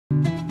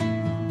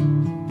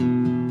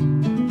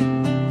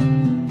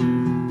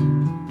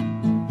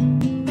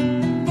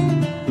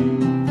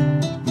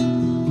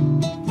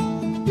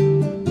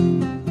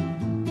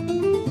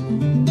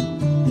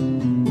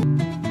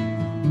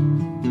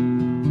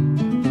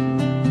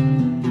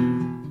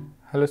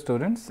Hello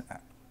students.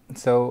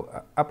 So,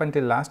 up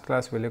until last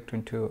class we looked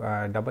into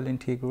double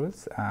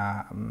integrals,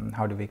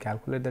 how do we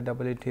calculate the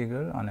double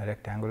integral on a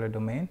rectangular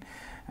domain,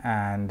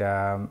 and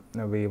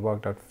we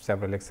worked out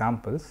several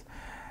examples.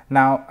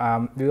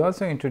 Now, we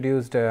also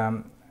introduced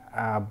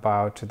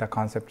about the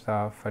concepts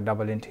of a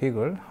double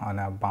integral on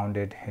a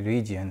bounded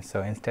region.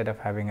 So, instead of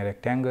having a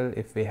rectangle,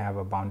 if we have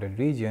a bounded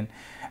region,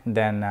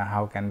 then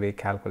how can we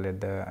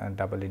calculate the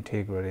double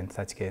integral in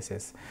such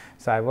cases.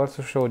 So, I have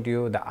also showed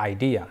you the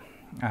idea.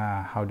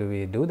 How do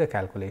we do the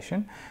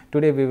calculation.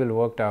 Today we will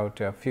work out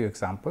a few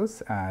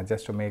examples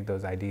just to make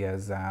those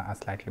ideas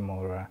slightly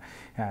more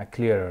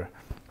clearer.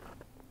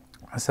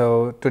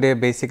 So, today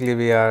basically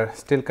we are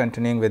still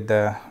continuing with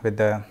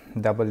the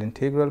double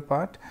integral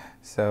part.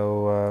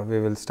 So,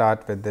 we will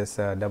start with this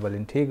double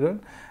integral,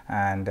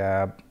 and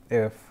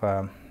if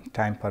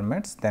time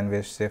permits, then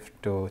we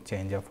shift to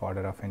change of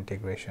order of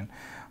integration.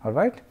 All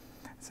right.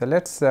 So,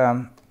 let us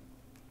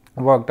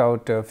worked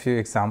out a few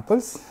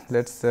examples.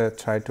 Let us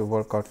try to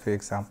work out few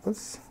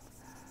examples.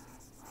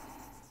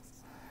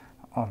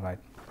 All right.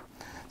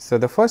 So,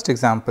 the first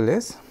example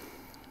is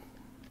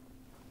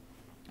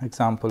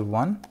example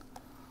 1.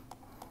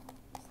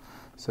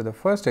 So, the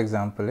first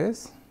example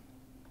is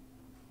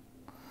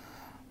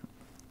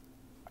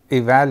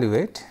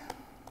evaluate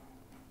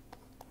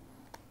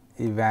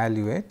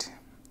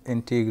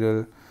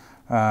integral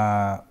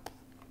on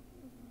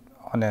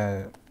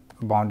a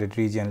bounded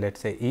region, let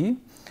us say E.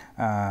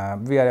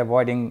 We are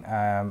avoiding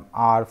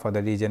R for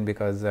the region,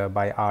 because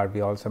by R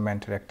we also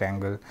meant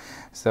rectangle.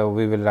 So,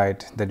 we will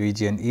write the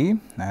region E,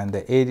 and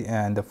the area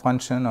and the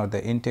function or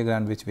the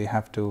integrand which we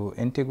have to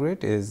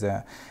integrate is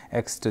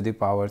x to the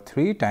power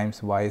 3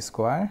 times y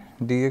square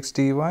dx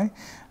dy,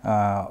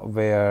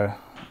 where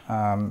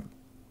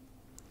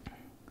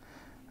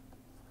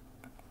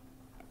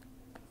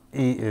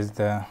E is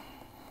the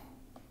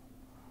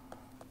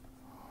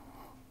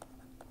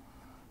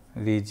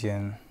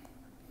region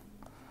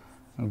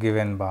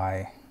given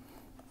by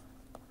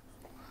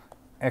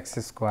x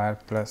square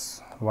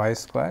plus y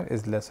square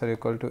is less or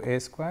equal to a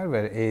square,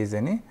 where a is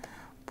any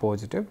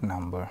positive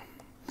number.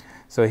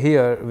 So,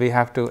 here we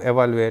have to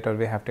evaluate, or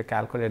we have to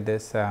calculate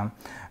this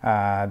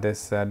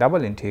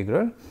double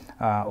integral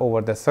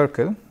over the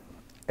circle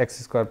x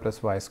square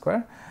plus y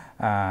square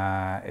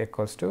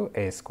equals to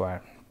a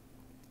square,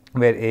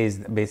 where a is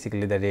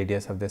basically the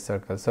radius of the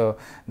circle. So,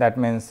 that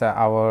means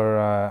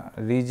our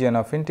region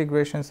of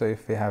integration. So,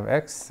 if we have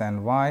x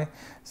and y,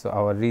 so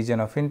our region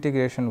of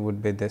integration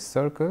would be this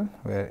circle,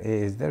 where a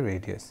is the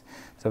radius.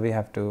 So, we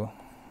have to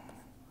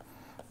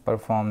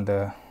perform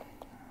the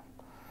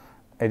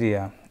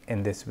area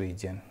in this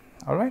region.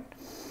 All right.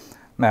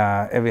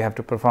 We have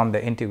to perform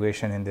the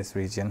integration in this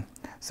region.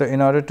 So,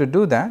 in order to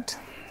do that,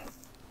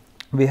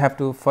 we have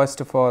to first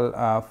of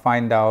all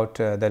find out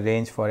the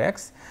range for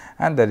x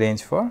and the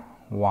range for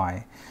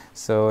y.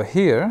 So,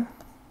 here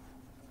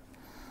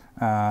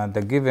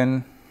the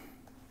given,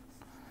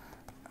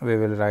 we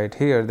will write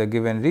here the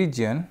given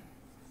region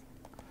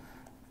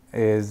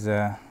is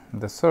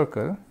the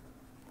circle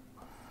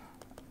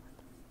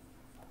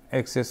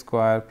x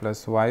square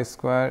plus y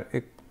square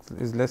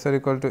is less or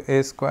equal to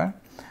a square.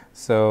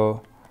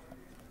 So,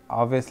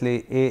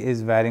 obviously, a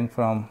is varying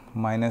from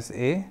minus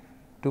a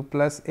to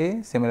plus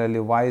a. Similarly,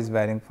 y is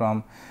varying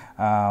from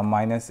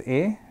minus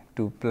a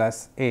to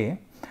plus a.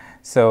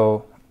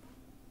 So,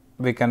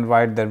 we can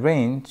write the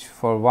range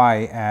for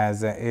y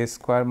as a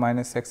square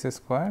minus x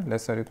square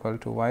less or equal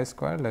to y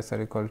square less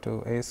or equal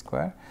to a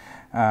square.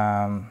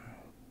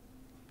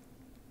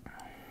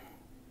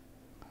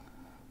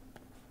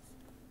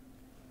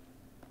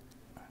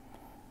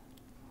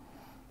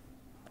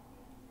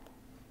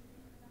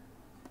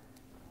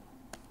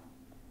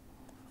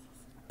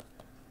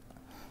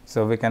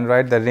 So, we can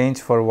write the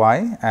range for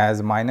y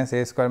as minus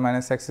a square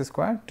minus x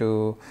square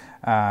to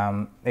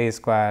a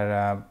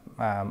square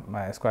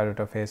square root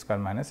of a square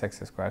minus x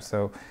square.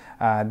 So,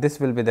 this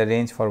will be the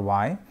range for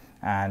y,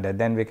 and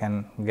then we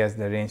can guess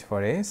the range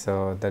for a.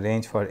 So, the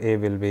range for a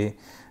will be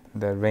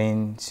the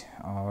range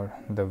or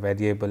the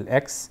variable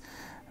x.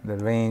 The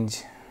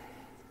range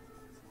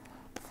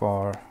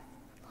for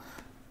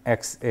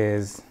x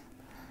is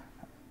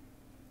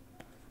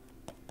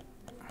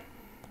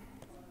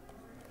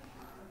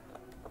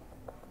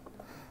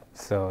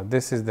so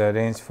this is the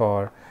range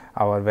for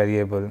our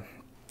variable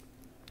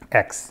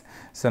x.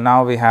 So,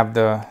 now we have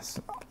the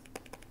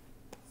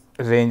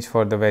range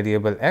for the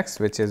variable x,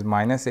 which is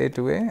minus a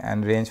to a,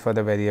 and range for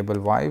the variable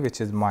y,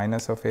 which is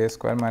minus of a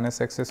square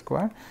minus x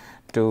square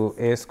to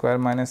a square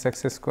minus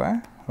x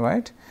square,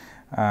 right,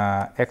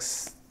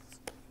 x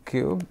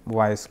cube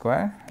y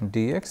square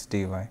dx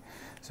dy.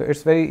 So, it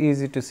is very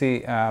easy to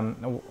see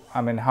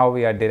I mean how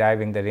we are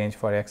deriving the range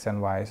for x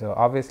and y. So,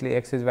 obviously,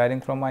 x is varying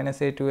from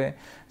minus a to a.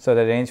 So,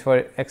 the range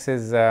for x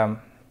is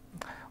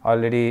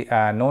already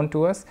known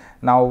to us.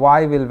 Now,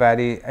 y will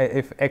vary,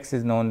 if x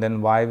is known, then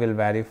y will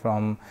vary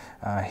from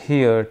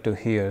here to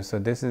here. So,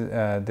 this is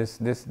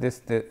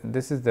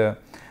this is the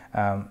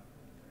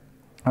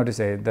how to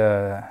say,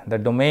 the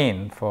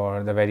domain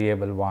for the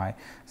variable y.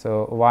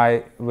 So,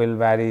 y will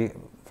vary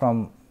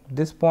from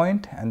this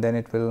point, and then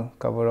it will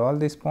cover all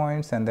these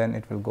points, and then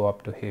it will go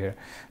up to here.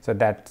 So,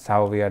 that is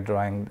how we are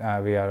drawing,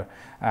 we are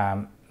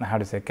how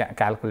to say,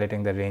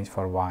 calculating the range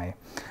for y.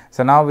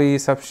 So, now we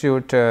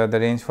substitute the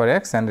range for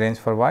x and range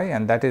for y,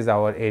 and that is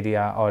our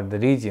area or the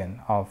region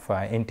of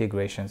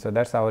integration. So,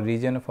 that is our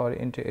region of our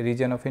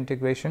region of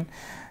integration.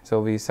 So,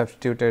 we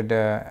substituted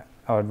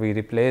or we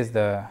replace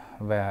the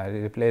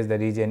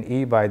region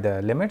E by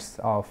the limits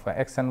of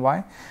x and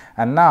y,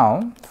 and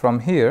now from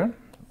here,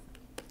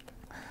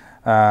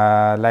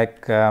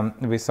 like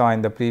we saw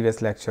in the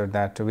previous lecture,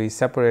 that we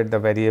separate the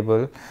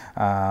variable,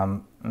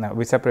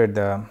 we separate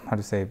the, how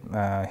to say,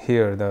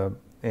 here the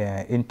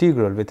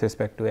integral with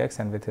respect to x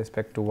and with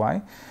respect to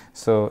y.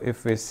 So,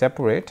 if we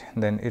separate,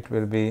 then it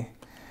will be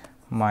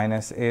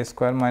minus a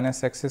square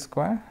minus x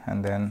square,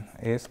 and then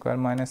a square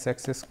minus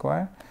x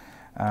square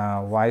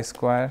y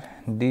square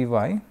dy,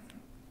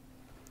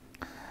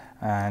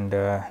 and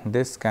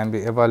this can be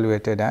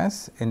evaluated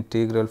as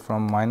integral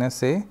from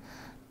minus a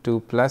to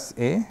plus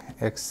a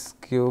x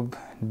cube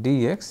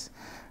dx,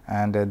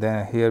 and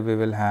then here we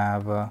will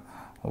have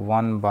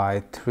 1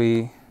 by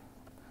 3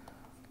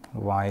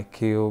 y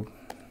cube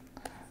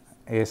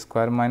a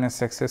square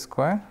minus x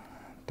square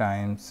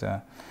times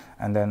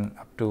and then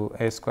up to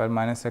a square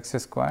minus x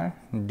square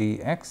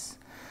dx.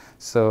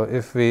 So,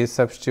 if we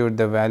substitute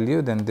the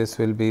value, then this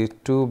will be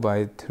 2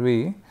 by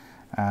 3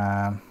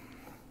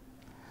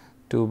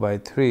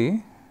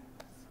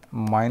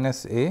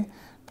 minus a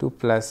to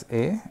plus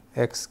a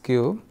x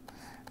cube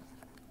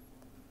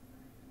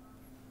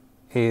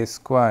a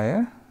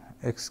square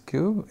x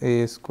cube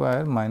a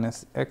square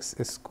minus x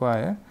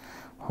square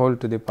whole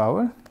to the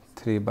power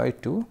 3 by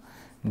 2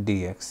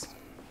 dx.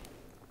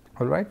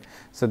 All right.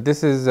 So,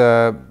 this is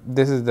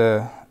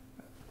the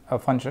a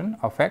function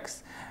of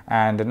x,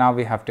 and now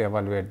we have to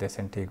evaluate this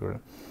integral.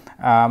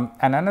 And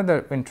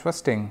another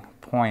interesting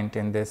point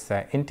in this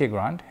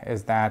integrand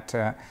is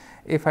that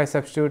if I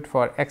substitute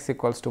for x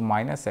equals to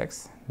minus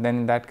x, then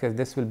in that case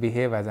this will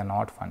behave as an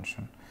odd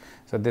function.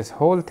 So, this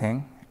whole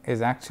thing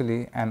is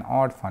actually an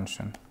odd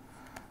function,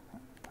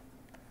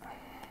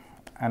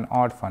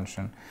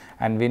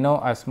 and we know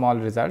a small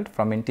result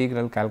from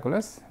integral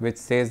calculus, which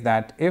says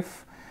that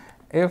if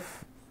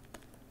f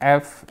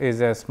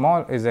is a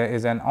small is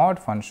an odd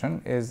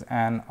function,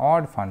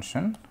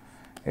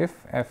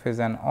 if f is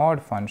an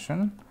odd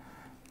function,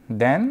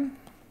 then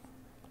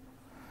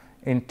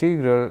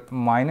integral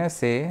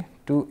minus a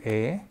to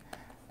a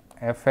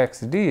f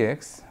x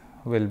dx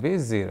will be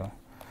 0.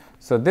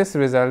 So, this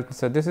result,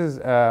 so this is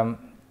a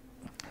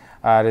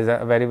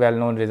very well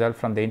known result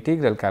from the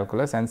integral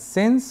calculus, and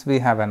since we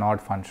have an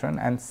odd function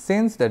and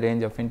since the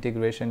range of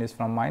integration is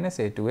from minus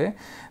a to a,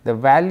 the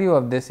value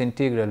of this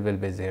integral will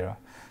be 0.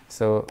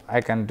 So,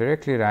 I can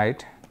directly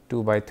write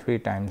 2 by 3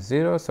 times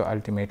 0. So,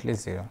 ultimately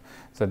 0.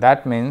 So,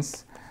 that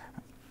means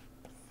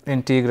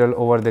integral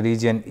over the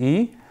region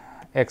E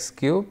x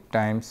cube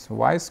times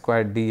y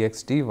square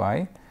dx dy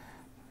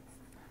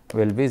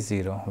will be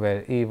 0,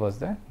 where E was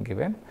the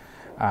given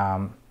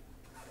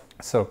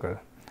circle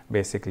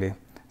basically.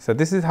 So,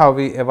 this is how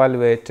we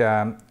evaluate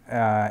the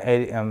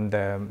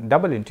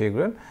double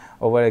integral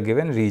over a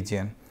given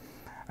region,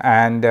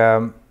 and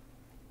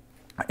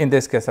in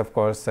this case of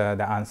course,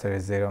 the answer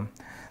is 0.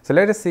 So,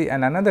 let us see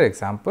another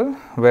example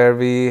where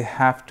we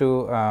have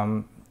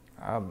to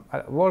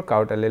work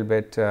out a little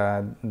bit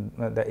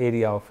the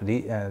area of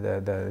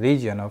the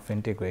region of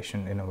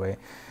integration in a way.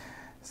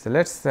 So,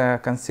 let us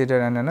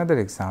consider another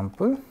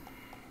example.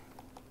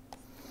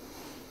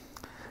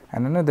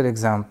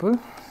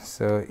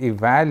 So,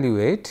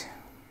 evaluate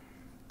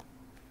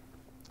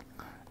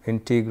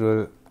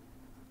integral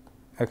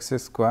x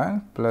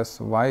square plus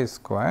y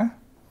square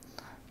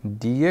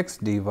dx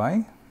dy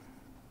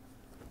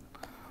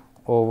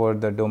over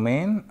the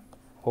domain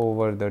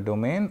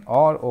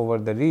or over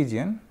the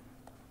region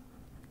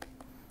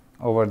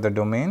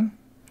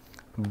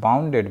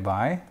bounded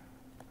by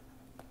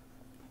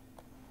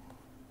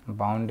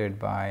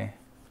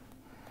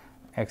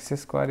x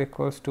square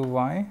equals to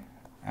y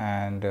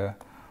and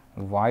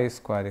y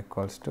square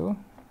equals to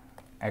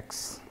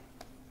x.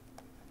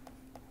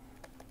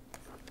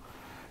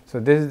 So,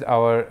 this is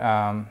our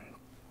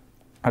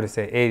how to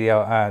say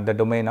area, the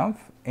domain of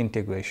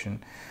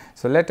integration.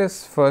 So, let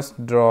us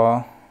first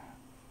draw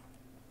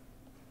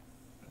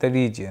the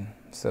region.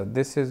 So,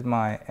 this is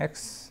my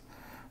x,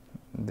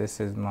 this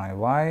is my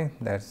y,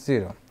 that is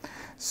 0.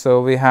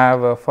 So, we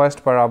have a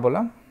first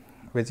parabola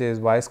which is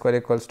y square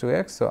equals to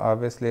x. So,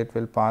 obviously, it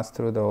will pass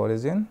through the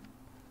origin,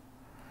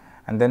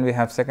 and then we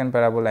have second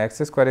parabola x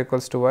square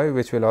equals to y,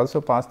 which will also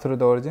pass through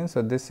the origin.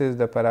 So, this is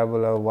the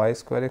parabola y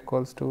square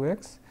equals to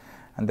x,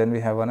 and then we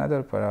have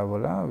another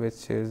parabola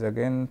which is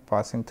again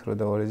passing through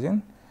the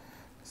origin.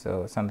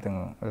 So,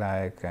 something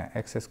like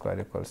x square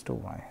equals to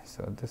y.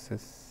 So, this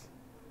is,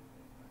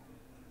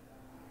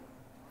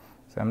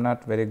 so I am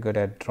not very good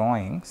at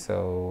drawing.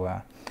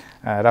 So,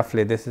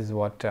 roughly this is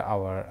what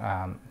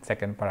our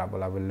second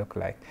parabola will look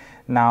like.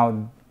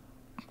 Now,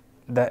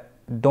 the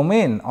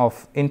domain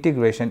of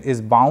integration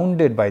is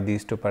bounded by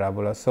these two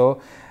parabolas.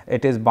 So,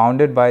 it is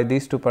bounded by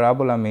these two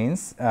parabola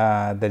means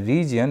the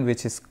region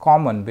which is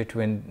common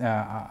between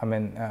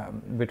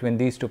between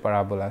these two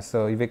parabolas.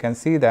 So, we can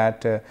see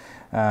that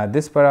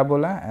this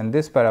parabola and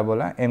this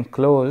parabola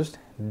enclosed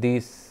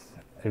this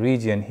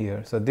region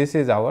here. So, this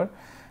is our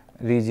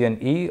region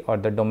E or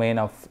the domain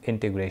of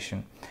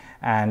integration,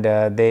 and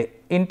they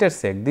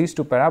intersect, these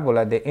two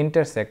parabola they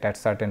intersect at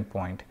certain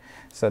point.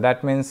 So,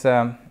 that means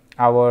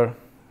our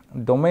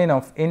domain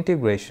of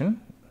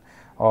integration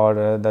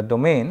or the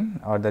domain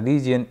or the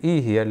region E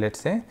here, let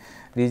us say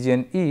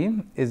region E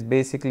is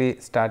basically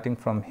starting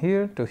from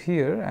here to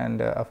here,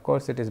 and of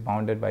course, it is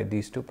bounded by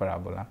these two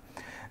parabola.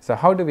 So,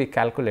 how do we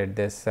calculate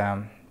this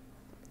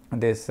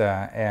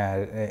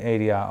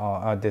area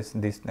or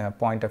this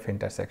point of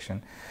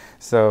intersection?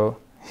 So,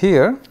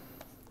 here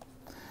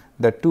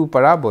the two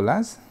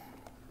parabolas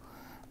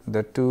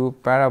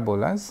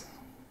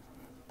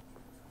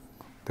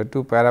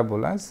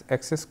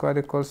x square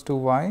equals to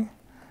y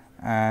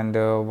and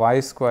y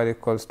square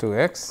equals to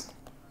x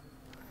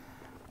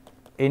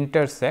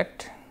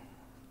intersect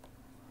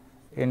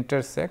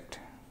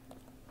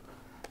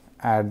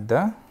at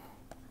the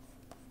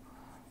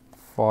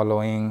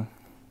following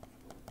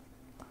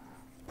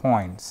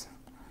points.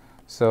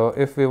 So,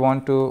 if we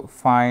want to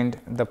find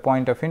the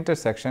point of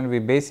intersection, we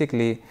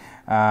basically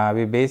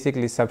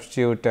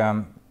substitute.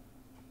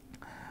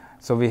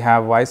 So, we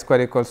have y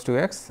square equals to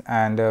x,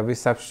 and we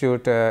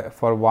substitute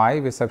for y,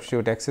 we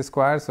substitute x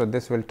square. So,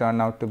 this will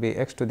turn out to be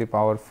x to the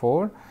power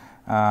 4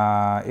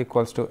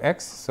 equals to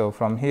x. So,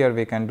 from here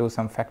we can do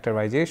some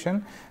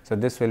factorization. So,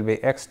 this will be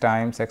x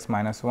times x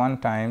minus 1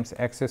 times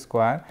x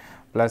square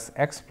plus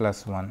x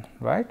plus 1,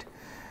 right,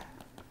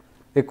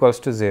 equals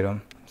to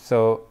 0.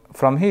 So,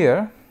 from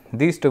here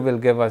these two will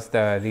give us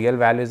the real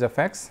values of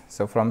x.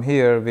 So, from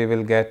here we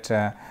will get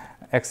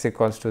x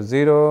equals to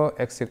 0,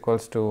 x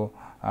equals to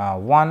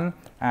 1,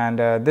 and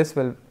this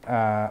will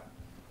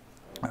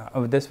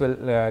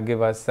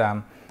give us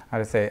how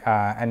to say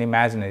an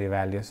imaginary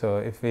value. So,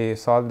 if we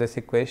solve this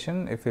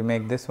equation, if we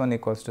make this one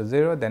equals to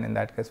 0, then in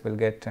that case we will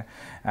get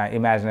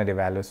imaginary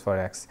values for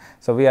x.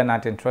 So, we are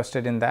not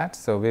interested in that.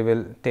 So, we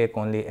will take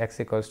only x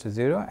equals to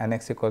 0 and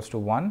x equals to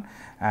 1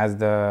 as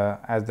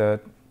the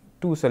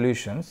two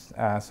solutions.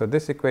 So,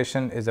 this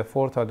equation is a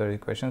fourth order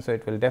equation. So,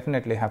 it will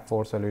definitely have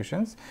 4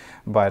 solutions,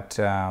 but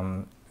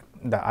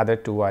the other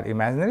two are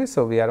imaginary.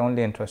 So, we are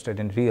only interested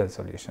in real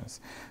solutions.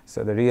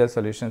 So, the real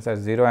solutions are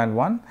 0 and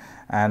 1,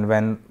 and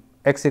when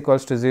x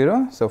equals to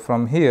 0. So,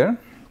 from here,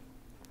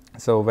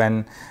 so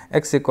when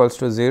x equals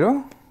to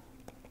 0,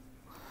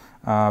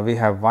 we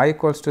have y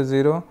equals to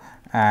 0,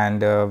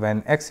 and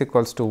when x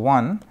equals to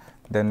 1,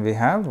 then we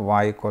have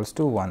y equals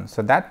to 1.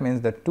 So, that means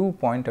the 2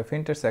 point of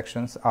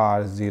intersections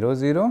are 0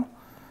 0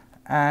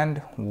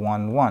 and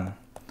 1 1.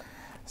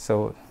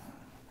 So,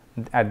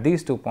 at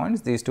these 2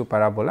 points, these two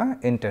parabola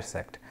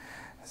intersect.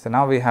 So,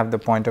 now we have the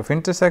point of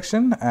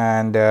intersection,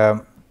 and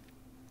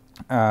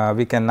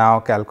we can now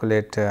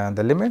calculate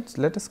the limits.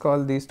 Let us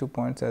call these 2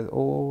 points as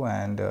O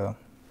and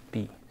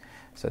P.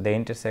 So, they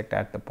intersect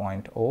at the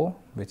point O,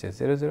 which is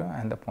 0 0,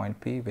 and the point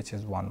P, which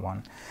is 1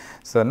 1.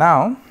 So,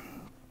 now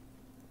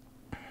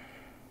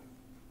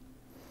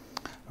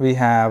we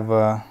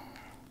have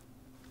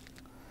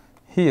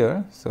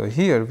here. So,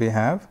 here we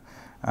have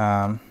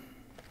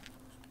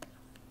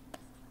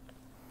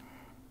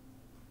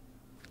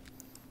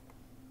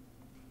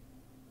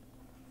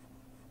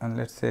and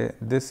let us say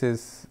this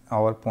is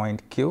our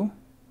point Q.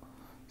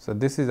 So,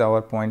 this is our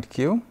point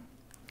Q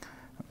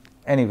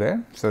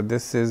anywhere. So,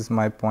 this is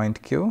my point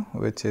Q,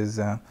 which is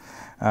how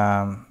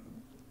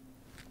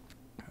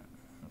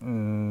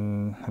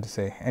to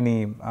say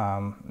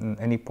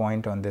any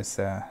point on this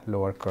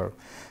lower curve.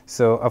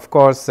 So, of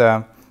course,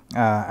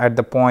 at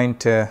the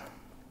point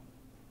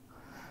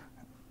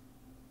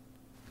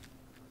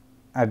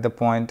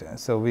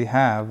so we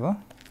have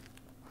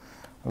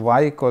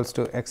y equals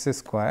to x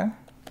square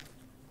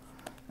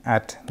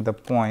at the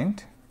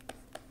point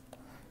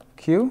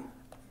Q,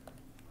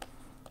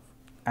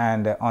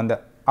 and on the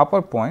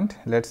upper point,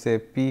 let us say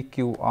P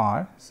Q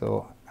R.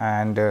 So,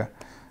 and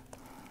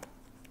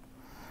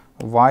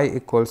y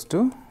equals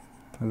to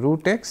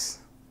root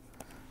x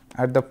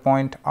at the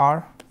point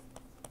R,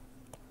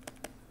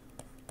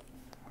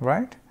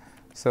 right.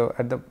 So,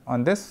 at the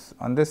on this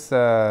how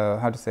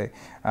to say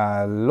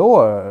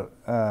lower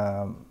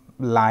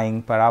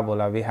lying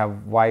parabola, we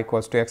have y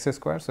equals to x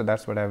square. So, that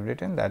is what I have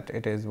written, that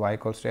it is y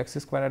equals to x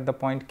square at the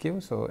point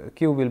Q. So,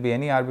 Q will be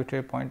any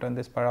arbitrary point on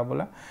this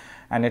parabola,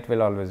 and it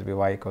will always be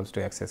y equals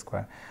to x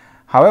square.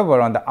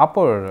 However, on the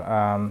upper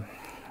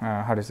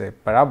how to say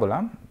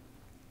parabola,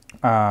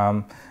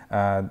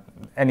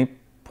 any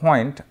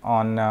point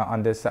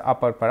on this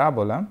upper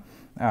parabola,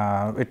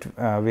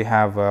 we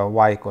have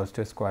y equals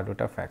to square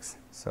root of x.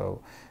 So,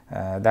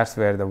 that is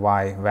where the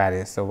y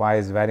varies. So, y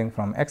is varying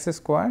from x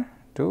square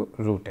to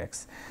root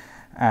x,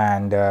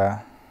 and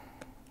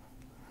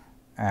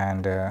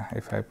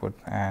if I put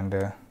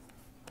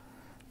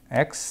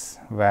x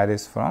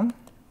varies from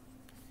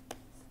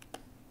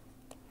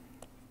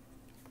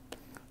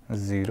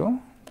 0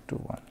 to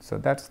 1. So,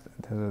 that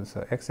is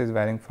x is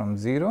varying from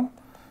 0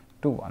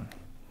 to 1.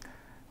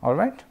 All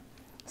right.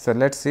 So,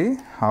 let us see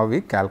how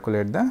we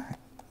calculate the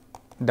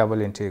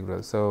double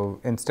integral. So,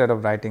 instead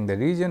of writing the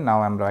region,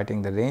 now I am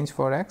writing the range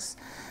for x.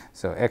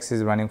 So, x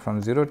is running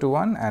from 0 to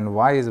 1 and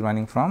y is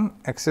running from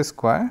x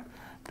square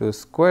to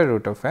square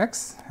root of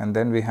x, and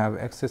then we have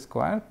x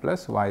square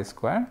plus y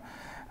square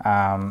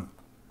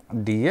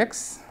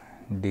dx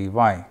dy.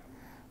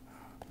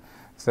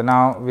 So,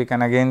 now we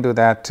can again do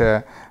that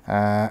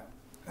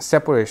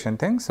separation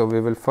thing. So,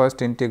 we will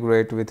first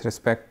integrate with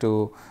respect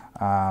to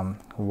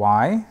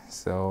y.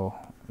 So,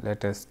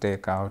 let us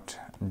take out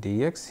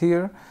dx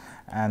here,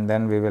 and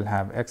then we will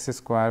have x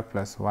square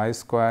plus y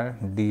square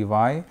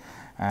dy,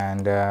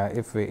 and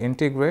if we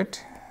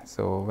integrate.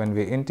 So, when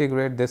we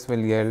integrate, this will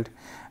yield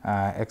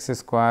x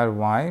square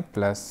y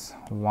plus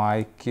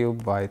y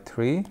cube by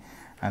 3,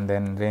 and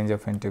then range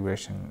of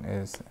integration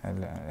is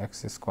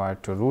x square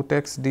to root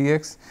x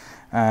dx,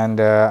 and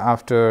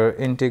after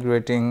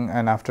integrating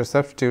and after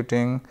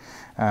substituting,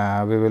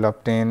 we will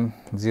obtain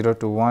 0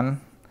 to 1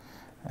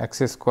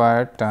 x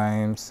square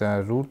times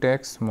root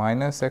x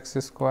minus x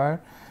square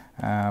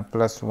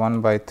plus 1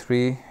 by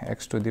 3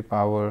 x to the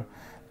power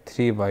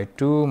 3 by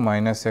 2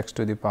 minus x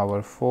to the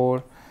power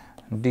 4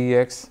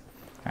 dx,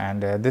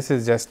 and this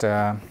is just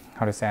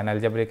how to say an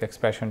algebraic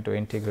expression to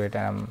integrate.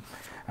 I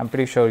am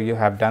pretty sure you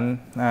have done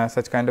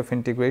such kind of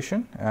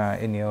integration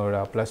in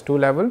your +2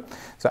 level.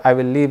 So, I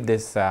will leave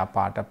this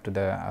part up to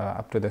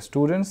the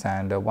students,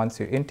 and once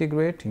you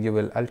integrate, you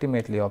will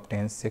ultimately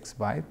obtain 6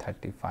 by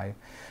 35.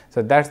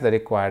 So, that is the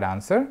required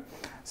answer.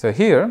 So,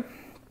 here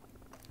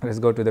let us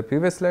go to the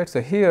previous slide. So,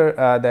 here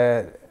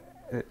the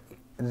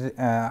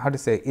how to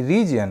say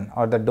region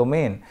or the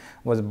domain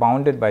was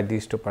bounded by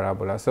these two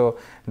parabola. So,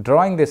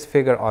 drawing this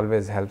figure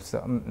always helps,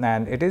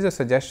 and it is a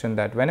suggestion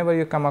that whenever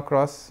you come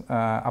across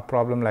a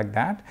problem like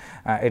that,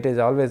 it is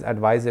always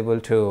advisable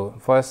to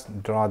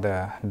first draw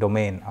the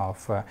domain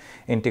of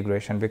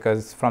integration,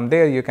 because from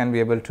there you can be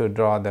able to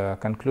draw the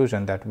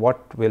conclusion that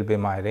what will be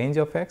my range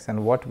of x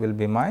and what will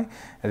be my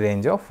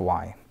range of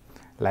y,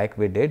 like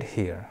we did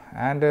here,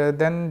 and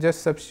then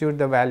just substitute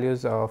the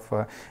values of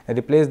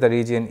replace the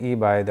region E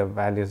by the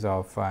values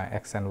of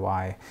x and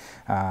y,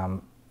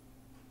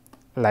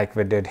 like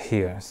we did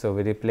here. So,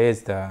 we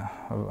replace the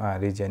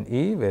region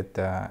E with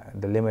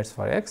the limits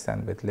for x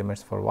and with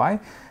limits for y,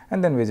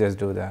 and then we just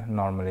do the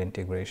normal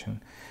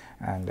integration,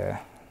 and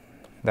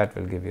that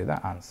will give you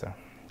the answer.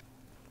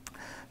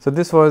 So,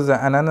 this was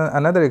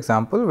another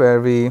example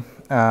where we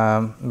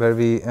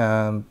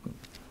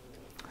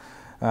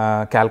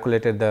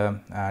calculated the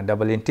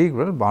double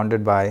integral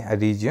bounded by a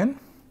region.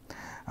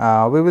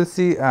 We will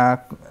see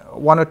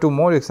one or two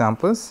more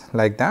examples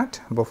like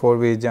that before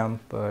we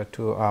jump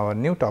to our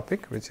new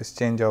topic, which is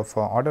change of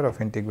order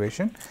of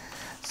integration.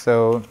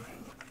 So,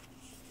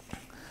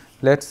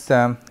 let's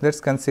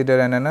consider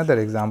another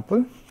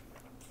example.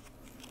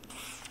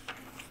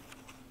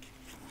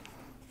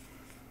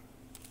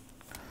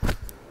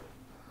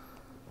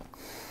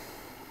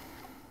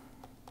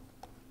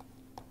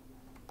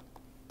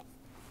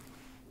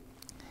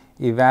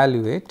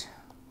 Evaluate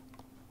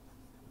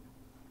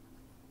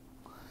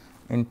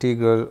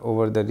integral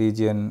over the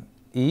region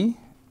E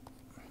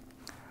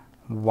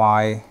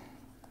y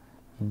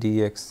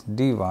dx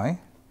dy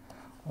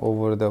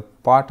over the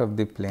part of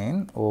the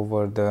plane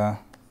over the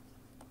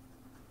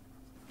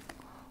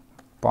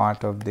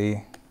part of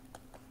the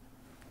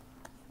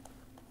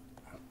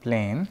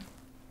plane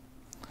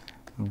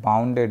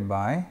bounded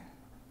by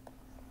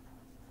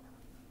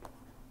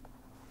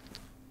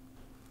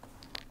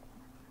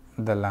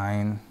the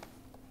line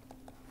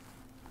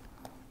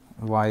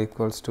y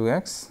equals to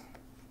x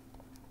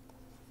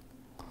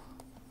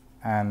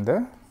and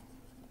the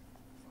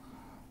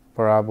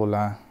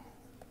parabola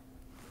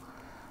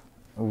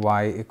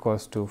y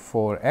equals to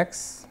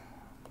 4x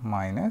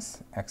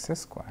minus x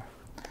square.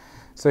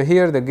 So,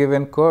 here the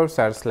given curves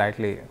are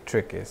slightly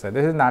tricky. So,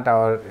 this is not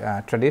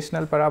our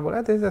traditional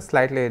parabola, this is a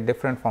slightly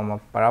different form of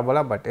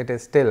parabola, but it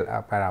is still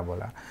a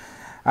parabola,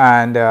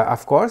 and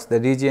of course, the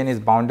region is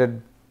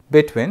bounded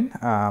between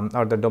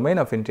or the domain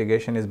of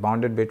integration is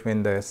bounded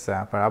between this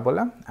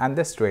parabola and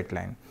the straight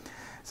line.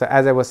 So,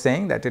 as I was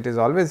saying that it is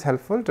always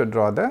helpful to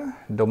draw the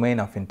domain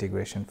of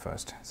integration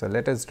first. So,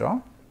 let us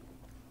draw.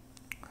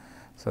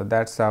 So,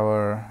 that is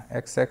our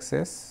x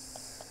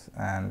axis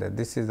and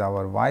this is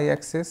our y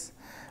axis,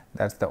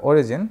 that is the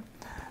origin.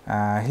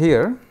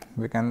 Here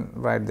we can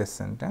write this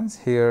sentence,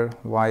 here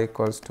y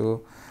equals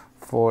to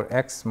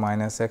 4x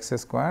minus x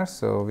square.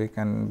 So, we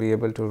can be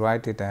able to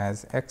write it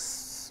as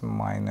x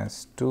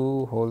minus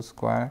 2 whole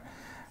square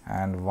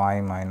and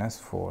y minus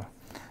 4.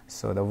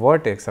 So, the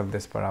vertex of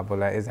this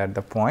parabola is at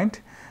the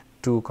point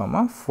 2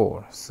 comma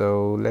 4.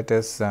 So, let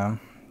us draw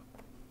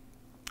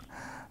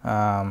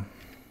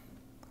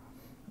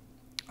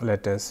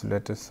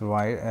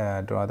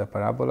the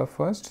parabola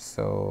first.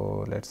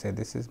 So, let us say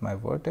this is my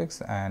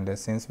vertex, and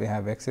since we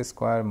have x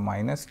square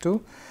minus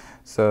 2,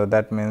 so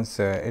that means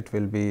it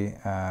will be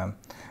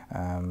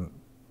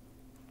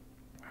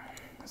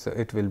So,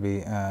 it will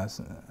be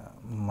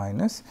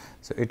minus.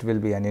 So, it will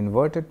be an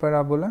inverted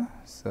parabola.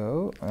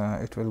 So,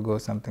 it will go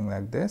something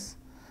like this.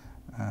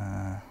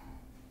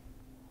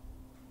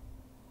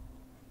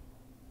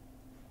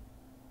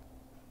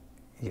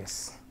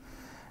 Yes,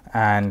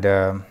 and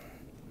the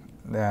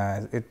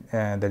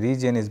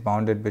region is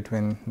bounded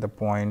between the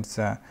points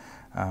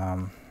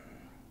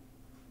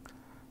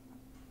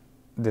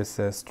this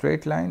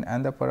straight line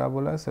and the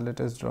parabola. So, let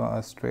us draw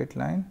a straight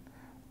line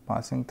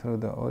passing through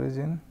the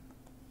origin.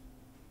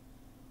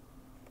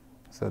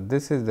 So,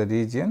 this is the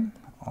region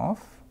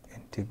of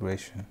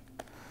integration,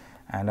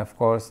 and of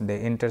course, they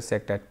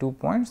intersect at 2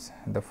 points.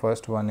 The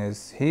first one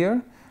is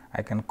here.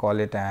 I can call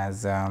it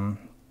as let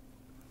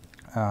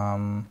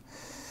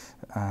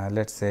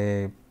us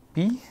say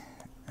P,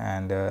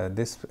 and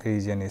this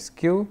region is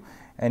Q.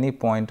 Any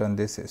point on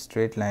this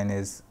straight line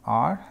is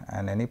R,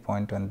 and any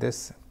point on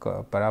this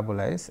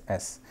parabola is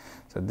S.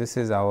 So, this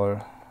is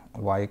our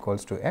y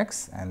equals to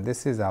x, and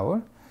this is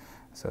our,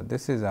 so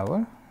this is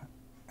our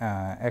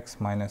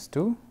x minus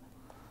 2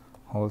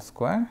 whole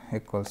square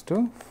equals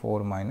to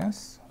 4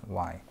 minus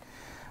y.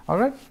 All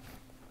right.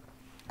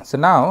 So,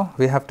 now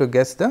we have to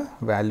guess the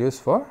values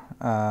for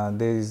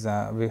these.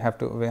 We have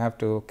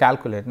to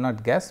calculate,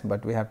 not guess,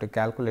 but we have to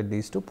calculate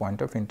these 2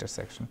 points of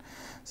intersection.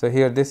 So,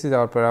 here this is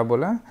our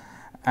parabola,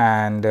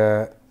 and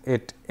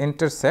it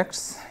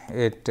intersects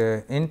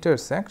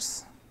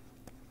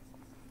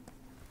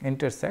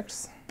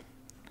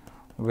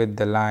with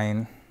the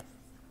line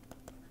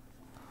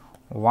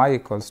y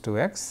equals to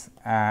x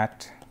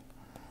at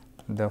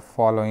the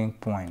following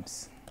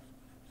points.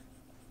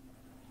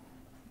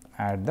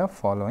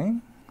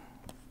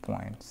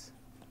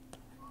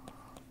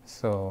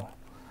 So,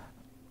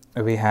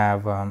 we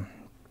have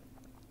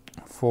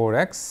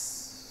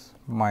 4x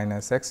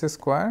minus x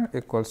square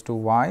equals to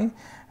y,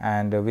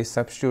 and we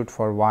substitute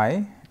for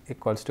y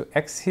equals to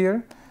x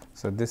here.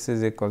 So, this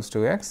is equals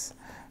to x.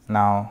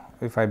 Now,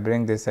 if I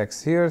bring this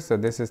x here, so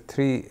this is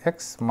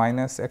 3x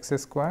minus x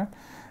square,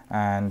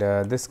 and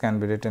this can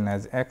be written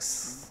as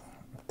x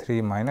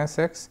 3 minus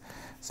x.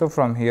 So,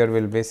 from here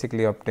we will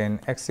basically obtain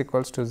x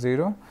equals to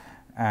 0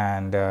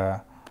 and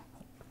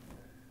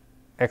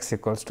x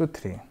equals to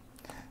 3,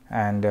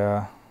 and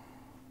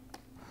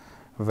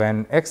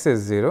when x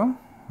is 0,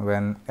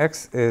 when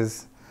x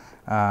is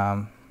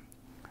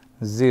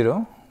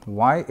 0,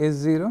 y is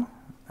 0,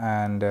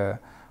 and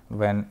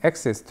when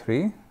x is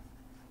 3,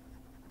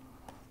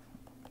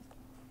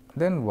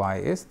 then y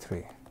is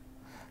 3.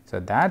 So,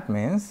 that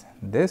means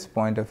this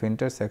point of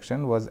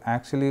intersection was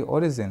actually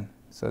origin.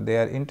 So, they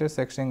are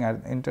intersecting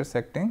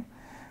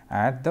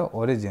at the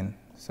origin.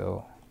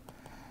 So,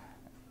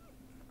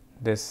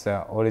 this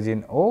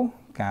origin O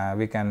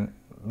we can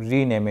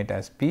rename it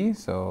as P.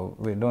 So,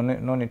 we no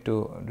need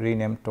to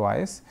rename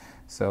twice.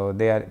 So,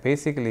 they are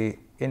basically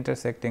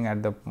intersecting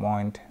at the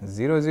point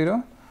 0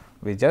 0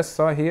 we just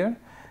saw here,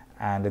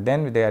 and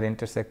then they are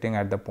intersecting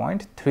at the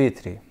point 3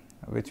 3,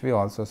 which we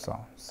also saw.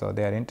 So,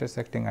 they are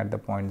intersecting at the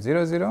point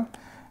 0 0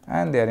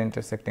 and they are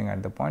intersecting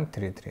at the point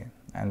 3 3,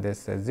 and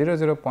this 0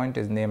 0 point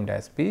is named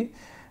as P,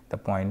 the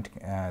point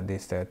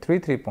this 3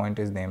 3 point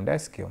is named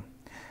as Q.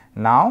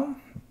 Now,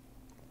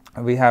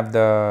 we have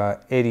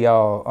the area,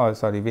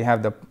 we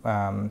have the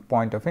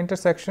point of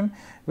intersection.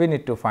 We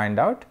need to find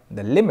out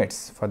the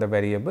limits for the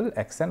variable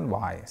x and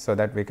y, so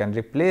that we can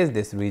replace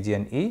this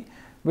region E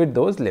with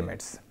those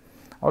limits.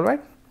 All right.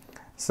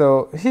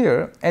 So,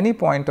 here any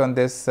point on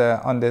this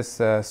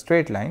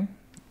straight line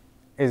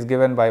is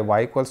given by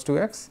y equals to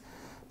x.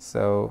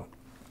 So,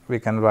 we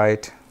can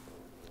write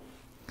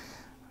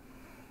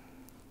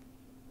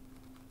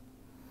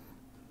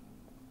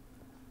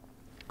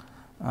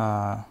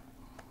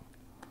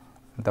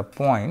the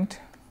point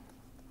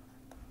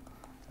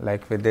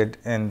like we did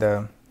in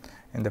the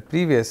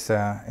previous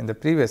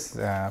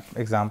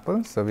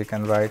example. So, we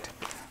can write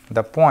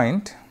the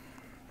point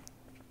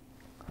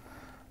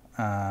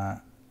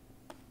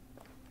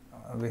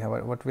we have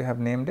what we have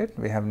named it,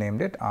 we have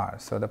named it R.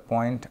 So, the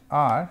point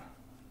R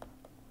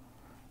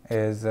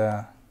is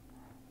or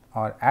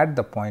at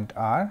the point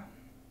R,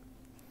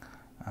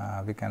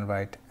 we can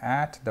write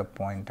at the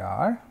point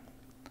R.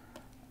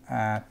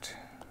 At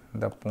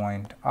the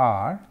point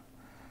R,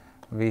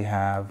 we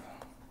have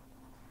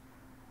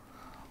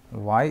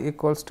y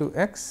equals to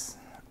x,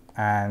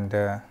 and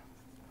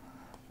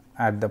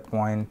at the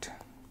point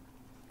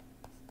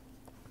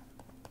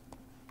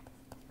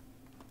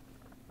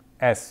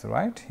S,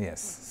 right?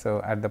 Yes.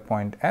 So, at the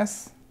point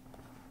S,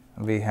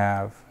 we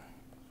have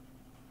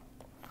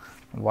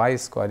y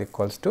square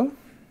equals to,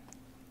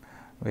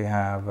 we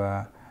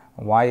have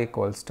y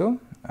equals to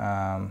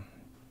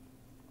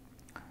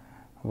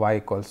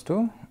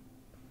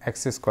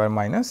x square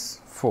minus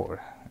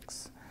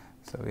 4x.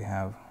 So, we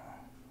have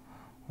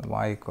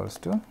y equals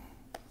to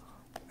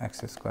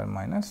x square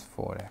minus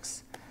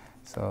 4x.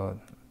 So,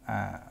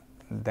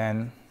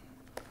 then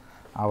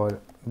our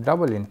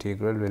double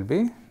integral will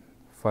be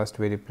first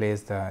we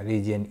replace the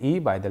region E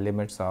by the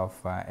limits of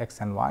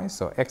x and y.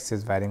 So, x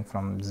is varying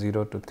from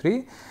 0 to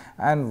 3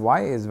 and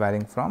y is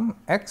varying from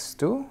x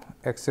to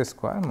x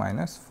square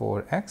minus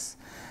 4 x,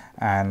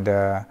 and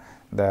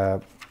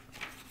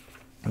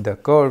the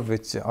curve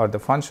which or the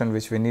function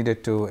which we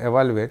needed to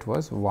evaluate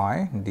was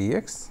y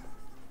dx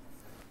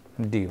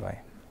dy.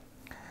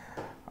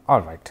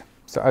 All right.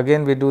 So,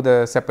 again we do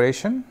the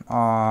separation.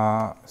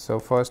 So,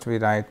 first we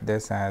write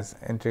this as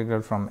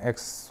integral from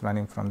x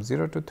running from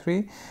 0 to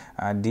 3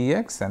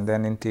 dx, and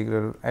then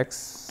integral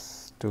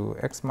x to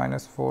x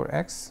minus 4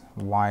 x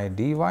y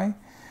dy.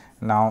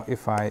 Now,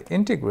 if I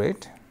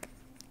integrate,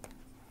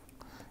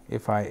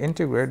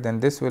 then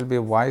this will be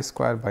y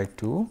square by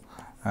 2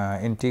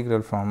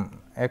 integral from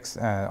x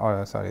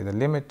or sorry the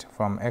limit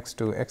from x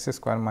to x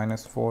square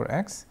minus 4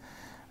 x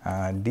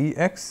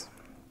dx,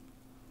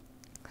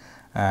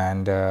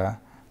 and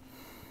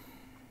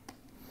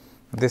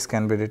this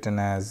can be written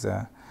as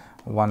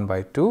 1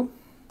 by 2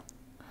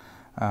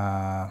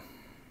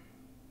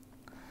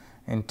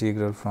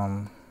 integral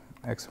from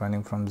x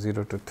running from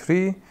 0 to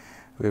 3.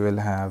 We will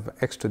have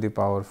x to the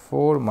power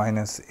 4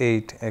 minus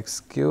 8 x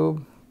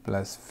cube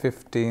plus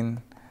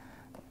 15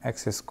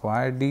 x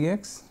square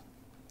dx,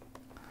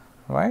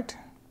 right,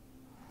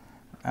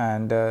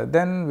 and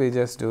then we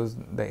just do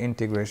the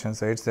integration.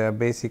 So, it is a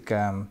basic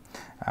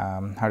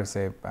how to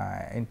say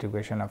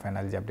integration of an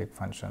algebraic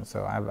function.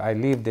 So, I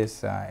leave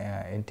this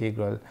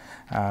integral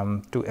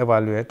to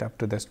evaluate up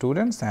to the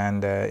students,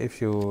 and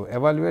if you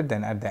evaluate,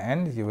 then at the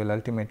end you will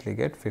ultimately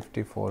get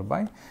 54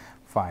 by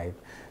 5.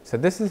 So,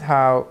 this is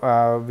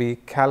how we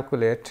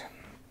calculate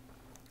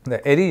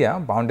the area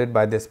bounded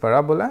by this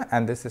parabola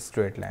and this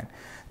straight line.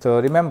 So,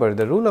 remember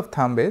the rule of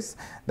thumb is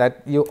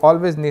that you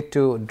always need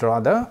to draw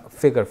the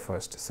figure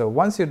first. So,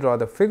 once you draw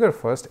the figure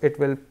first, it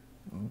will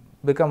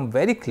become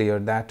very clear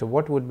that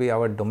what would be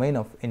our domain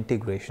of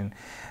integration,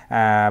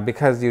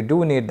 because you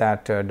do need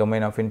that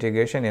domain of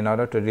integration in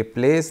order to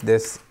replace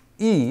this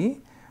E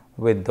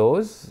with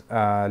those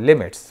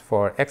limits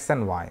for x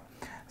and y.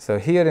 So,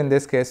 here in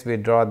this case we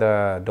draw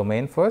the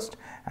domain first,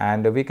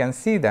 and we can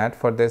see that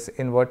for this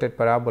inverted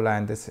parabola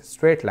and this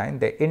straight line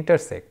they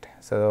intersect.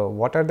 So,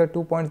 what are the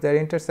 2 points they are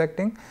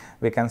intersecting?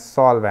 We can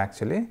solve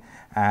actually,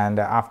 and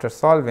after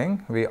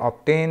solving we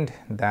obtained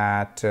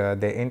that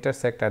they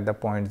intersect at the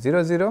point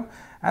 0 0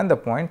 and the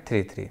point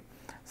 3 3.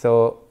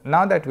 So,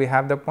 now that we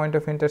have the point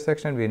of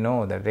intersection, we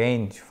know the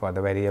range for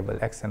the variable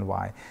x and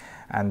y,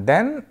 and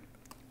then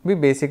we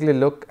basically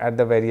look at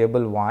the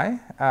variable y.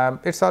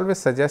 It is always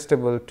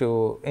suggestible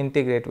to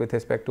integrate with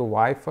respect to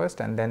y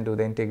first and then do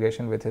the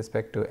integration with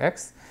respect to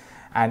x,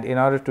 and in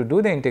order to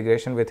do the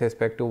integration with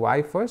respect to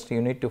y first,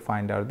 you need to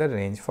find out the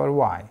range for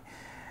y.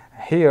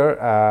 Here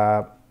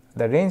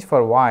the range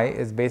for y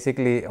is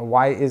basically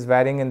y is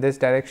varying in this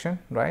direction,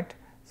 right.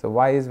 So,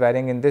 y is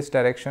varying in this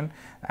direction,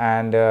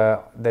 and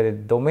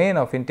the domain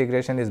of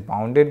integration is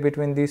bounded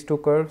between these two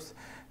curves.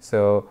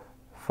 So,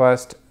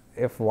 first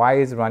if y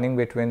is running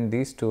between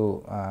these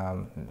two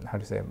how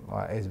to say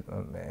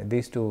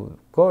these two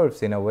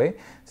curves in a way.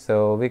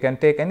 So, we can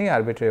take any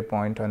arbitrary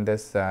point on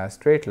this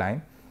straight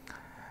line,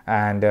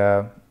 and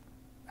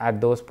at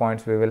those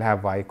points we will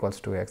have y equals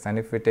to x, and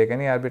if we take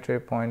any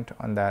arbitrary point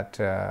on that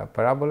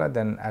parabola,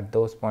 then at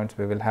those points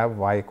we will have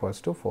y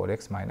equals to 4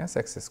 x minus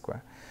x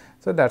square.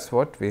 So, that is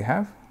what we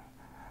have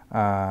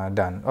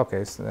done.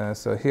 Okay,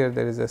 so here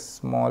there is a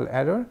small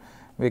error,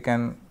 we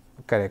can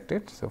correct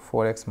it. So,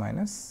 4 x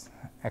minus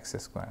x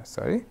square,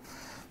 sorry.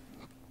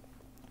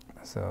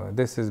 So,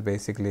 this is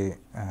basically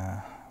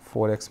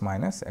 4 x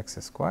minus x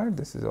square,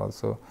 this is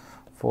also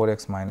 4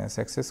 x minus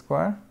x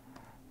square,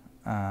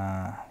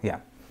 yeah,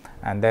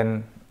 and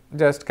then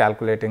just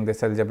calculating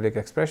this algebraic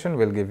expression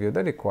will give you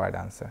the required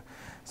answer.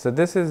 So,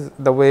 this is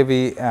the way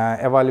we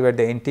evaluate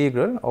the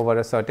integral over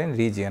a certain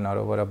region or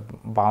over a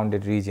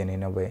bounded region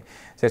in a way.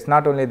 So, it is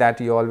not only that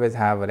you always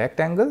have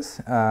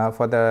rectangles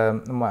for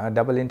the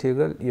double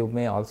integral, you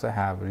may also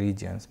have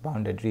regions,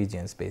 bounded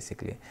regions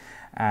basically,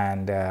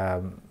 and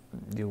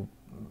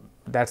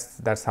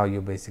that's how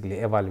you basically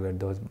evaluate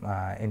those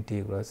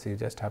integrals. You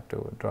just have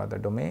to draw the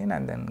domain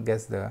and then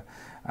guess the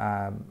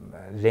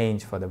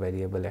range for the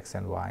variable x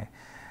and y,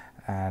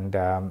 and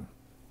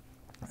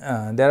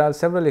there are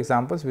several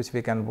examples which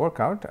we can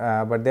work out,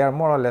 but they are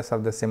more or less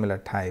of the similar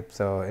type.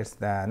 So, it is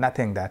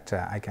nothing that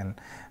I can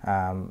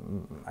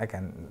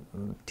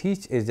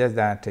teach, is just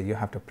that you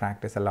have to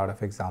practice a lot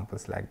of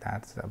examples like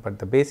that. So, but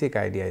the basic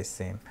idea is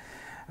same.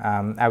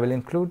 I will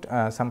include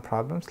some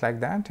problems like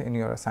that in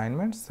your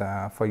assignments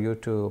for you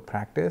to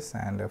practice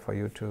and for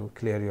you to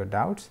clear your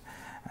doubts,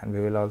 and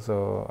we will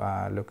also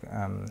look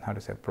how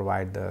to say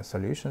provide the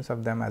solutions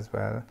of them as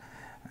well,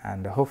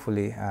 and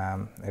hopefully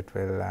it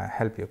will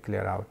help you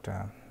clear out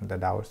the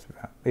doubts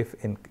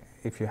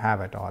if you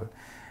have at all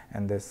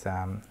in this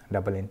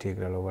double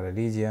integral over a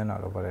region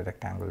or over a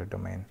rectangular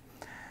domain.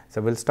 So,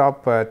 we will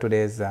stop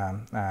today's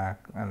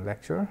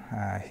lecture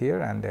here,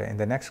 and in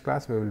the next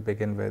class we will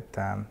begin with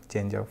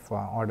change of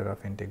order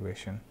of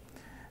integration.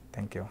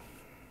 Thank you.